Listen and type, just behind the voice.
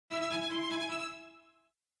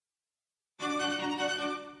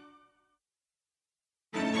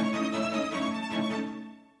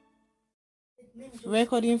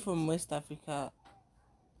Recording from West Africa.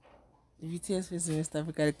 The BTS face in West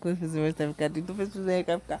Africa, the close face in West Africa, the two face in West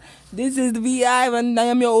Africa. This is the VI, and I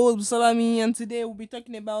am your old Salami, and today we'll be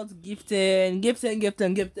talking about gifting.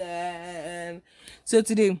 So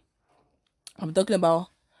today I'm talking about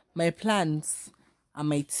my plans and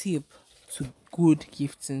my tip to good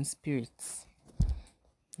gifting spirits.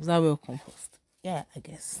 Is that well composed? Yeah, I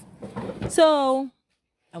guess. So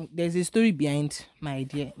there's a story behind my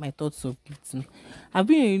idea, my thoughts of gifting. I've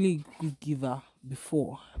been a really good giver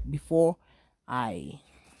before I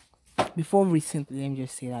before recently, let me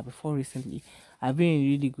just say that before recently I've been a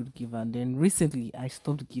really good giver, and then recently I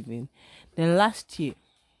stopped giving. Then last year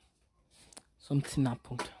something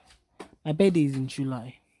happened. My birthday is in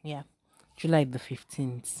July. Yeah. July the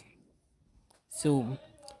 15th. So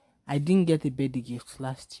I didn't get a birthday gift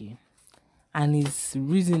last year. And his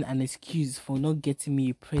reason and excuse for not getting me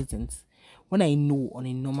a present, when I know on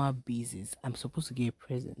a normal basis I'm supposed to get a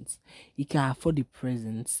present, he can afford the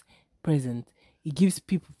present, he gives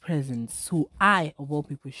people presents, so I of all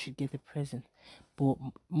people should get a present. But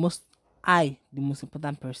most I, the most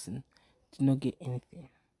important person, did not get anything.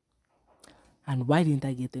 And why didn't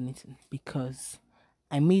I get anything? Because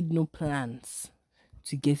I made no plans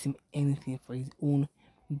to get him anything for his own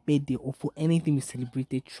birthday or for anything we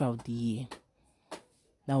celebrated throughout the year.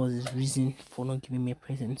 That was his reason for not giving me a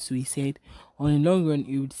present. So he said, on the long run,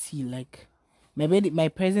 you would see like my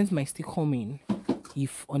presents might still come in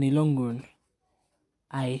if on the long run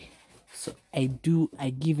I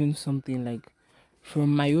give him something like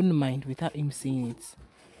from my own mind without him saying it.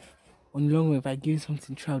 On the long run, if I give him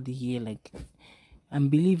something throughout the year, like, and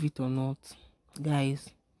believe it or not,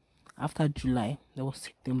 guys, after July, there was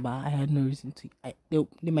September. I had no reason to. There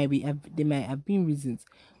might have been reasons,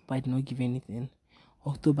 but I did not give anything.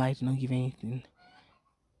 October, I did not give anything.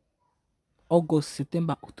 August,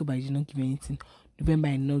 September, October, I did not give anything. November,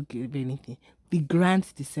 I did not give anything. The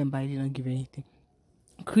grand December, I did not give anything.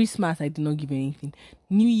 Christmas, I did not give anything.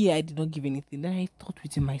 New Year, I did not give anything. Then I thought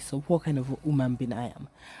within myself, what kind of a woman being I am.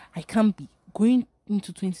 I can't be going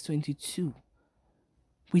into 2022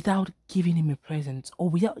 without giving him a present or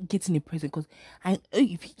without getting a present, because I know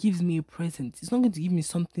if he gives me a present, it's not going to give me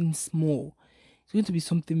something small. It's going to be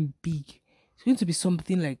something big. It's going to be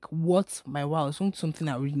something like what my wow. It's going to be something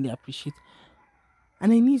I really appreciate.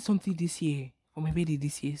 And I need something this year for my birthday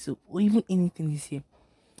this year. So or even anything this year.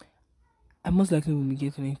 I most likely will be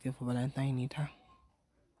getting anything for Valentine either.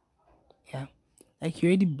 Yeah. Like he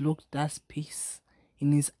already blocked that space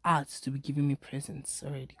in his heart to be giving me presents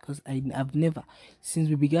already. Because I've never, since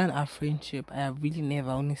we began our friendship, I have really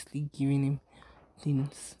never honestly given him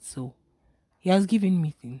things. So he has given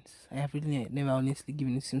me things. I have really never honestly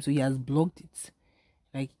given it to him. So he has blocked it.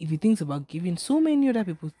 Like if he thinks about giving so many other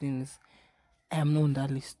people things, I am not on that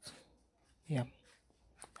list. Yeah.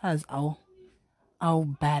 That's how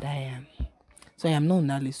bad I am. So I am not on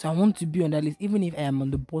that list. So I want to be on that list, even if I am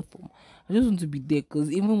on the bottom. I just want to be there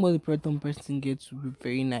because even what the bottom person gets will be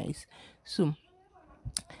very nice. So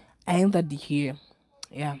I entered the year,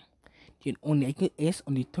 yeah. Then only yes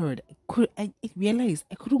on the third, I realized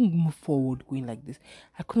I couldn't move forward going like this.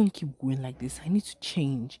 I couldn't keep going like this. I need to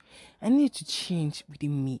change. I need to change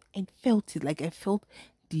within me. I felt it, like I felt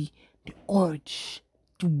the urge,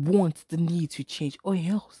 the want, the need to change. Or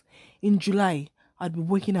else in July I'd be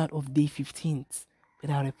working out of day 15th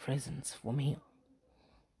without a presence for me.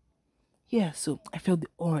 Yeah, so I felt the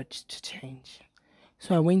urge to change.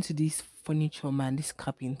 So I went to this furniture man, this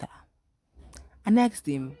carpenter. I asked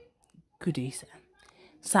him, good day, sir.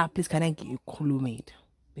 Sir, please can I get a colo made?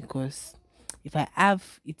 Because if I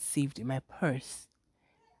have it saved in my purse,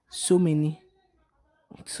 so many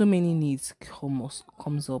needs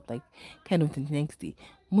comes up, like kind of the next day.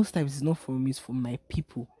 Most times it's not for me, it's for my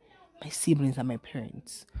people, my siblings and my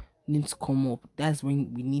parents needs come up. That's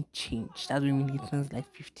when we need change. That's when we need things like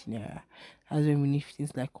 15 naira. That's when we need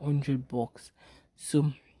things like $100.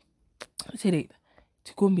 So I said it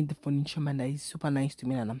to go meet the furniture man that is super nice to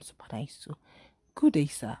me and I'm super nice to. Good day,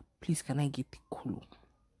 sir. Please can I get the Kolo?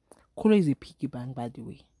 Kolo is a piggy bank, by the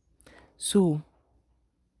way. So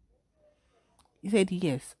he said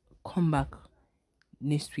yes, come back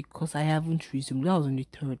next week because I haven't resumed. That was on the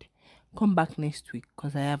third. Come back next week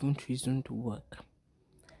because I haven't resumed to work.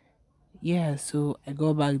 Yeah, so I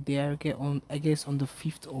go back there, get on I guess on the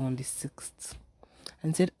 5th or on the 6th.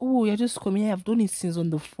 And said, oh, you're just coming here. I've done it since on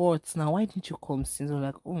the 4th. Now why didn't you come since? I'm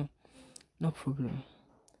like, oh, no problem.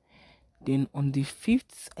 Then on the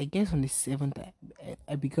 5th, I guess on the 7th,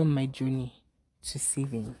 I began my journey to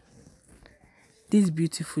saving. This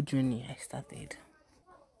beautiful journey I started.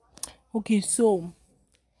 Okay, so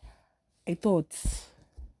I thought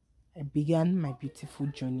I began my beautiful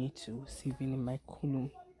journey to saving in my column.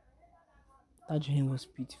 That journey was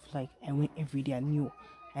beautiful. Like I went every day. I knew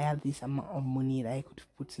I had this amount of money that I could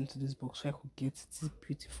put into this box so I could get this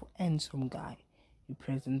beautiful handsome guy a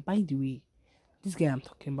present. By the way, this guy I'm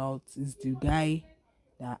talking about is the guy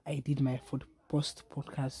that I did my first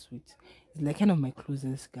podcast with. He's like kind of my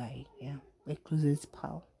closest guy, yeah, my closest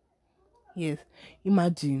pal. Yes,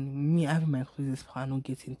 imagine me having my closest pal and not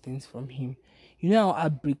getting things from him. You know how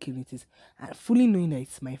heartbreaking it is, and fully knowing that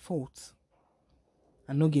it's my fault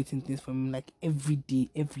and not getting things from him. Like every day,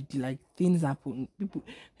 like things happen.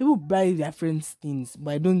 People buy their friends things,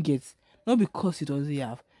 but I don't get. Not because he doesn't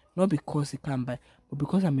have, not because he can't buy, but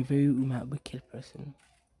because I'm a very wicked person.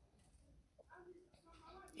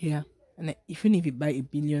 Yeah. And even if you buy a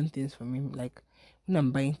billion things from him, like when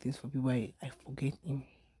I'm buying things for people, I forget him.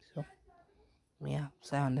 So yeah,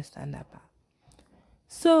 so I understand that part.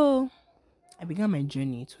 So I began my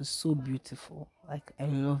journey. It was so beautiful. Like I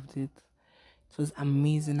loved it. It was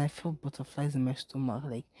amazing. I felt butterflies in my stomach.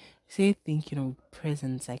 Like stay thinking of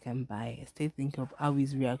presents I can buy. I stay thinking of how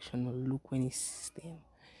his reaction will look when he sees them.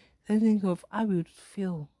 Stay thinking of how he would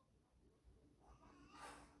feel.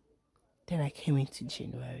 Then I came into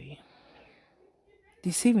January.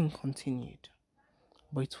 The saving continued,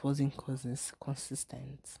 but it wasn't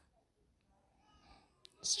consistent.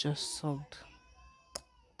 It's just sucked.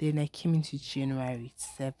 Then I came into January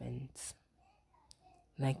 7th.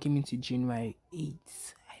 And I came into January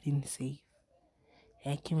 8th. I didn't save.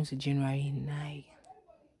 And I came into January 9th.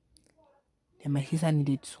 Then my sister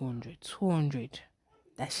needed 200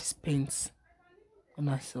 that she spent on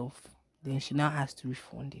herself. Then she now has to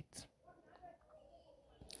refund it.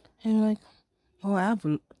 And I'm like, oh, I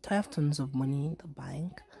have tons of money in the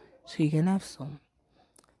bank, so you can have some.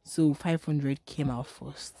 So 500 came out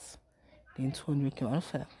first. Then 200 came out. I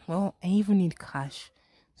was like, well, I even need cash.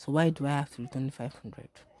 So why do I have to return the 500?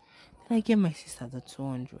 Then I gave my sister the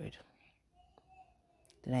 200.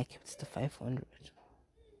 Then I kept the 500.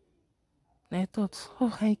 And I thought,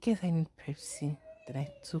 oh, I guess I need Pepsi. Then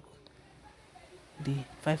I took the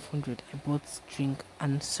 500. I bought drink.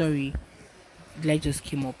 And sorry, the light just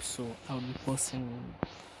came up, so I'll be pausing.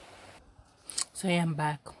 So I am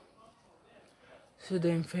back. So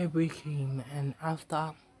then February came, and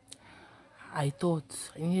after I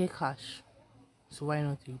thought I needed cash. So why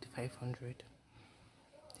not take the 500?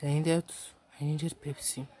 Then I needed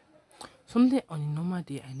Pepsi. Something on a normal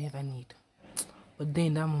day I never need. But then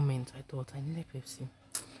in that moment I thought I needed Pepsi.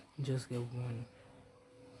 Just get one.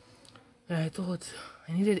 And I thought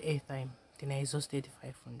I needed airtime. Then I exhausted the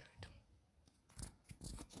 500.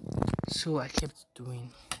 So I kept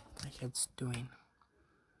doing.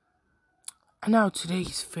 And now today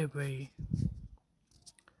is February.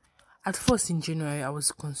 At first in January, I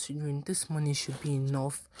was considering this money should be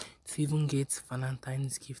enough to even get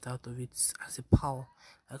Valentine's gift out of it as a pal.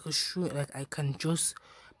 I could show, like, I can just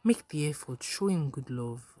make the effort, show him good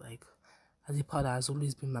love, like, as a pal that has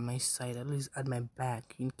always been by my side, always had my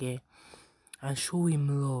back, okay, and show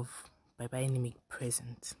him love by buying him a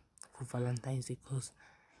present for Valentine's Day. Because,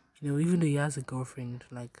 even though he has a girlfriend,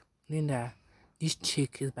 like, knowing that this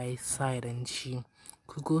chick is by his side and she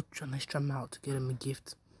could go an extra mile to get him a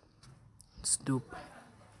gift. It's dope.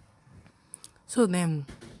 So then,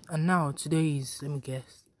 and now today is, let me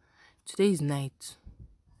guess, today is night.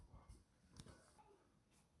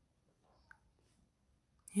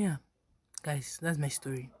 Yeah, guys, that's my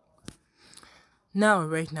story. Now,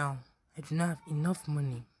 right now, I do not have enough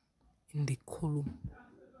money in the Kulu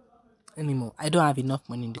anymore. I don't have enough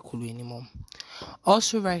money in the Kulu anymore.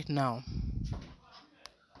 Also, right now,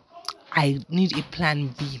 I need a plan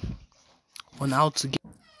B on how to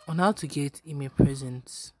get him a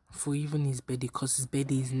present for even his birthday, because his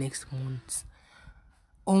birthday is next month,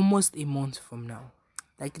 almost a month from now.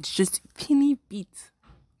 Like it's just a teeny bit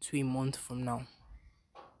to a month from now.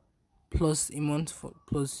 Plus a month for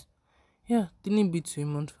plus, yeah, teeny bit to a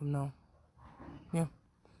month from now. Yeah.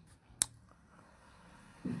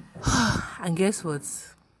 And guess what?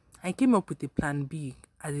 I came up with a plan B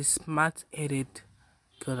as a smart-headed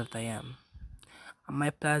girl that I am. And my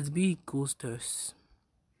plan B goes thus.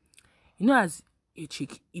 As a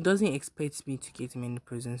chick, he doesn't expect me to get him any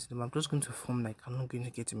presents. I'm just going to form like I'm not going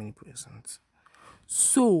to get him any presents.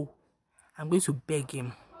 So I'm going to beg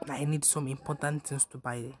him that I need some important things to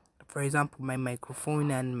buy. For example, my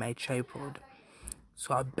microphone and my tripod.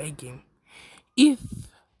 So I'll beg him. If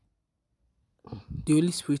the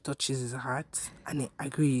Holy Spirit touches his heart and he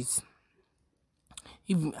agrees,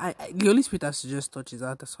 the Holy Spirit has to just touch his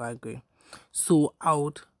heart, that's why I agree. So I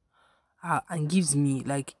would, and gives me,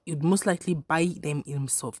 like, it would most likely buy them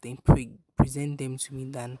himself, then present them to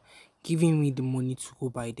me than giving me the money to go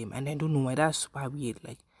buy them. And I don't know why. That's super weird.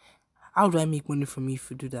 Like, how do I make money from you if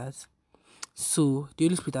you do that? So the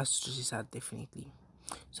Holy Spirit has to touch his heart, definitely.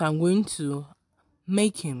 So I'm going to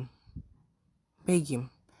make him, beg him,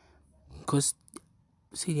 because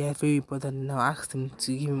say they are very important, and I'll ask him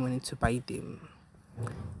to give me money to buy them.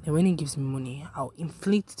 And when he gives me money, I'll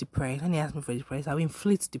inflate the price. When he asks me for the price, I'll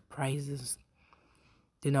inflate the prices.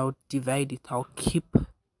 Then I'll divide it. I'll keep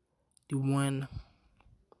the one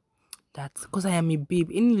that's because I am a babe.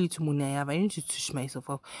 Any little money I have, I need to touch myself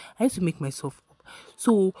up. I need to make myself up.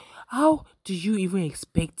 So how do you even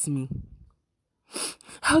expect me?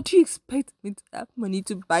 How do you expect me to have money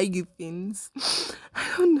to buy you things?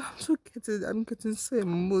 I don't know. I'm getting so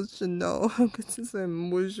emotional. I'm getting so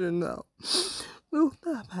emotional. Well,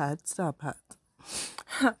 that part.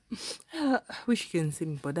 I wish you can see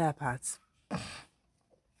me, but that part.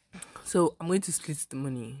 So I'm going to split the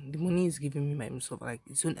money. The money is giving me by myself. Like,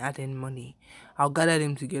 it's not add any money. I'll gather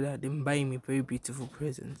them together, then buy me a very beautiful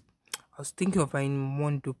present. I was thinking of buying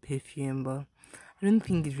one dope perfume, but I don't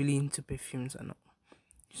think he's really into perfumes or not.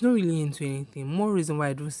 He's not really into anything. More reason why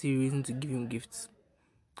I don't see a reason to give him gifts.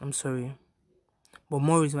 I'm sorry. But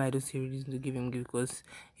more reason why I don't see a reason to give him gifts because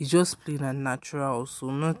he's just plain and natural, so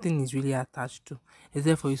nothing is really attached to.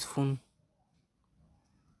 Except for his phone.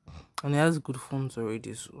 And he has good phones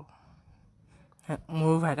already, so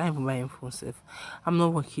moreover, I can't even buy him phone self. I'm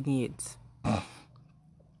not working yet.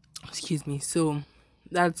 Excuse me. So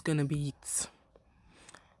that's gonna be it.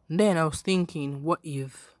 Then I was thinking, what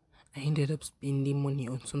if I ended up spending money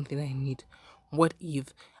on something I need? What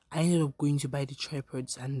if I ended up going to buy the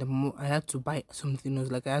tripods and I had to buy something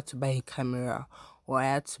else, like I had to buy a camera or I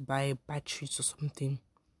had to buy batteries or something,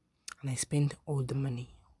 and I spent all the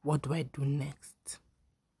money? What do I do next?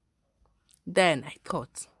 Then I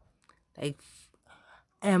thought, like,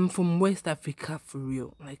 I am from West Africa for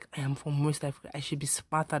real. Like, I am from West Africa. I should be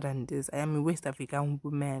smarter than this. I am a West African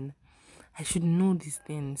woman. I should know these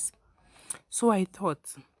things. So I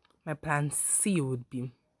thought my plan C would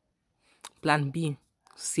be plan B,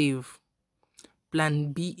 save.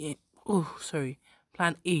 Plan B,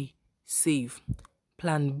 Plan A, save.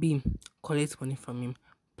 Plan B, collect money from him.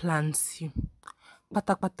 Plan C,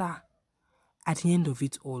 pata pata. At the end of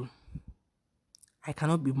it all, I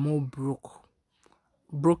cannot be more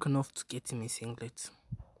broke enough to get him a singlet.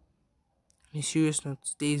 On a serious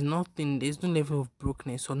note, there's no level of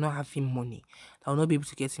brokenness or not having money that will not be able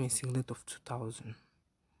to get him a singlet of 2,000.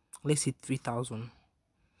 Let's say 3,000.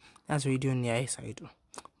 That's already on the high side.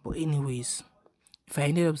 But anyways, if I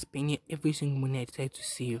ended up spending every single money I decided to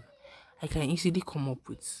save, I can easily come up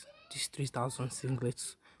with these 3,000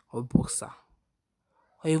 singlets or boxer.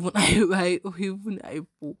 Or even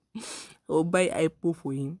IPO. Or buy IPO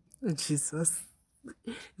for him. Jesus.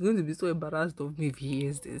 He's going to be so embarrassed of me if he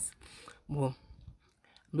hears this. But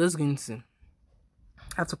I'm just going to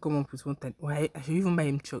have to come up with one time. Or I should even buy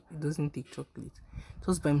him chocolate. It doesn't take chocolate.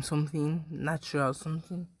 Just buy him something natural,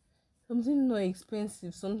 something not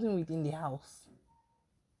expensive, something within the house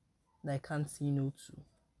that I can't say no to.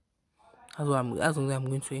 That's what I'm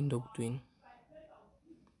going to end up doing.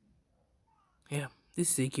 Yeah,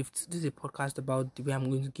 this is a gift. This is a podcast about the way I'm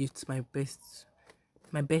going to gift my best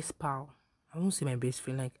pal. I won't say my best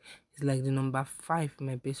friend. Like, it's like the number 5 in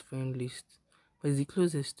my best friend list, but it's the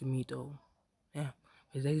closest to me though. Yeah,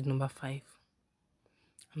 but it's like the number 5.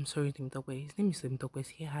 I'm sorry, Temitope. His name is Temitope.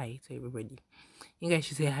 Say hi to everybody. You guys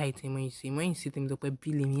should say hi to him when you see him. When you see Temitope,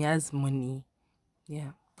 bill him. He has money.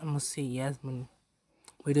 Yeah, I must say he has money,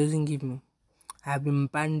 but he doesn't give me. I have been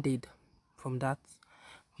banded from that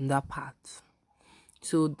part.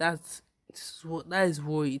 So that is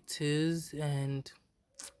what it is, and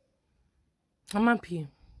I'm happy.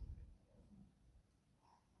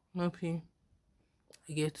 I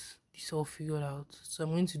get this all figured out. So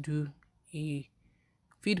I'm going to do a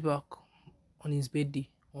feedback on his birthday,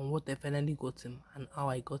 on what I finally got him and how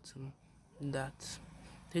I got him. That.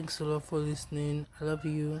 Thanks a lot for listening. I love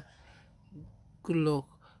you. Good luck.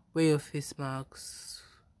 Wear your face masks.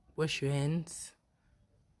 Wash your hands.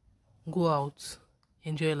 Go out.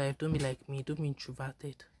 Enjoy life. Don't be like me. Don't be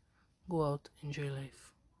introverted. Go out. Enjoy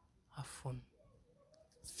life. Have fun.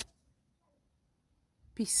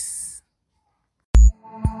 Peace.